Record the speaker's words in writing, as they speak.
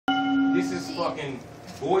This is fucking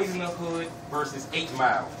Boys in the Hood versus 8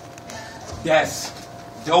 Mile. That's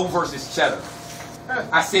dough versus cheddar.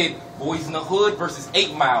 I said Boys in the Hood versus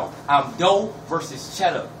 8 Mile. I'm dough versus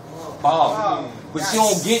cheddar. Bob. But you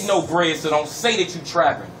don't get no bread, so don't say that you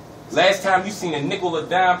trapping. Last time you seen a nickel or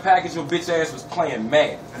dime package, your bitch ass was playing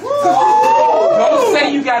mad. Don't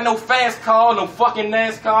say you got no fast car, no fucking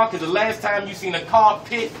NASCAR, because the last time you seen a car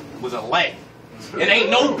pit was a lag. It ain't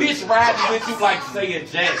no bitch riding with you like, say, a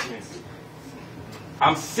Jasmine.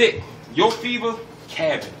 I'm sick. Your fever,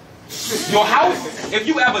 cabin. Your house, if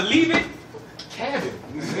you ever leave it, cabin.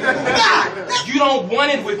 You don't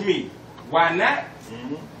want it with me. Why not?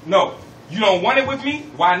 No. You don't want it with me?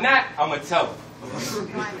 Why not? I'ma tell her.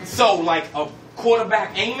 So, like a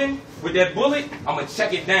quarterback aiming with that bullet, I'ma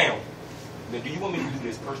check it down. Now, do you want me to do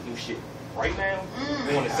this personal shit right now?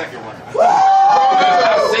 Or on the second round?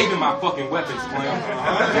 I'm saving my fucking weapons, clown.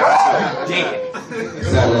 Dead.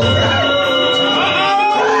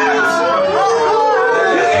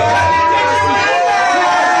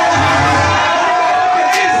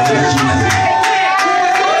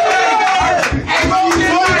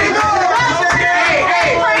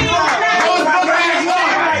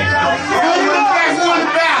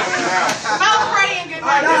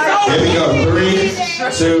 Here we go. 3,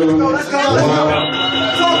 2, 1. For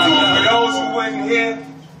those who wasn't here,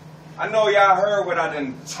 I know y'all heard what I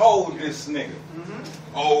done told this nigga.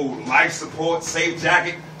 Old life support, safe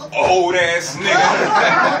jacket, old ass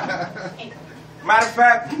nigga. Matter of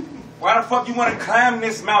fact, why the fuck you want to climb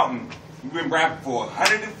this mountain? You've been rapping for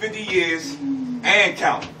 150 years and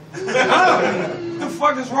counting. The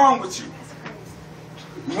fuck is wrong with you?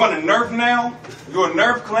 You want a Nerf now? You're a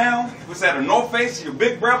Nerf clown? What's that, a North Face? Your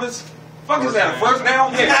big brothers? Fuck is that, a first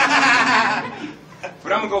down? Yeah.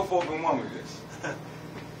 But I'm gonna go 4-1 with this.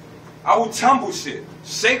 I will tumble shit.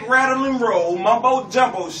 Shake, rattle, and roll, mumbo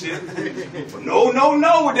jumbo shit. But no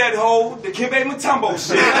with that hoe, the Kimbe Matumbo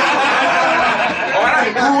shit. Alright,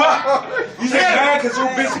 I grew up. You get mad cause your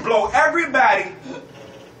bitch blow everybody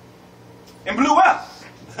and blew up.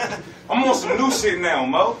 I'm on some new shit now,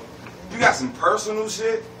 Mo. You got some personal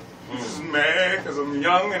shit? You just mad because I'm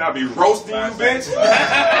young and I be roasting you, bitch?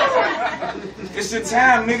 It's your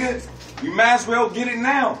time, nigga. You might as well get it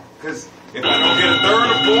now. Because if I don't get a 3rd,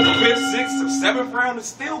 or 4th, 5th, 6th, or 7th round, it's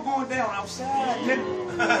still going down outside, nigga.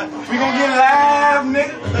 We gonna get live,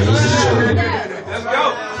 nigga. Let's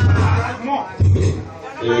go. Come on.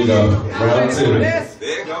 Here we go. Round 2.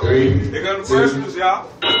 There you go. 3. Here go the personals, y'all.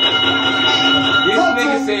 This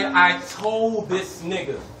nigga said, I told this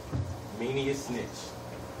nigga. Meanie a snitch.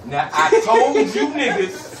 Now, I told you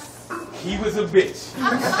niggas he was a bitch.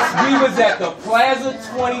 We was at the Plaza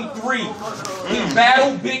 23. He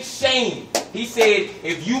battled Big Shane. He said,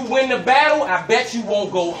 if you win the battle, I bet you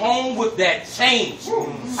won't go home with that change.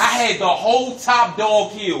 I had the whole top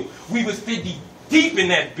dog hill. We was 50 deep in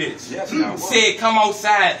that bitch. Said, come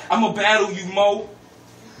outside. I'ma battle you, Mo.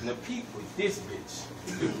 And the peep was this bitch.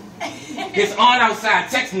 His aunt outside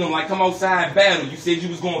texting him like, come outside, battle. You said you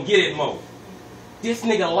was gonna get it, Mo. This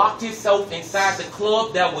nigga locked himself inside the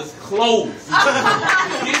club that was closed.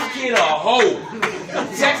 This kid a hoe.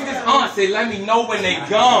 Text his aunt, said, let me know when they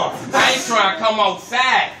gone. I ain't trying to come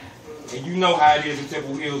outside. And you know how it is in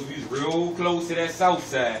Temple Hills. We was real close to that south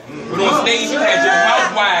side. But on stage, you had your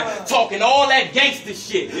mouth wide, talking all that gangster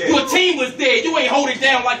shit. Your team was there. You ain't hold it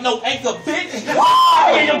down like no anchor, bitch.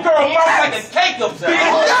 And your girl mouth like a cake up, bitch.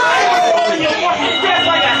 And your fucking dress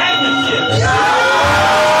like a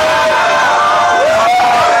handkerchief.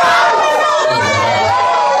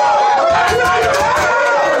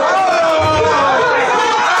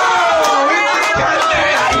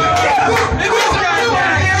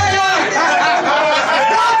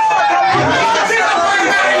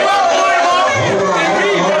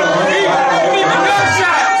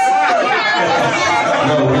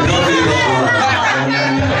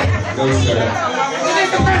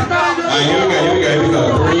 Here we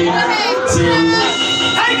go.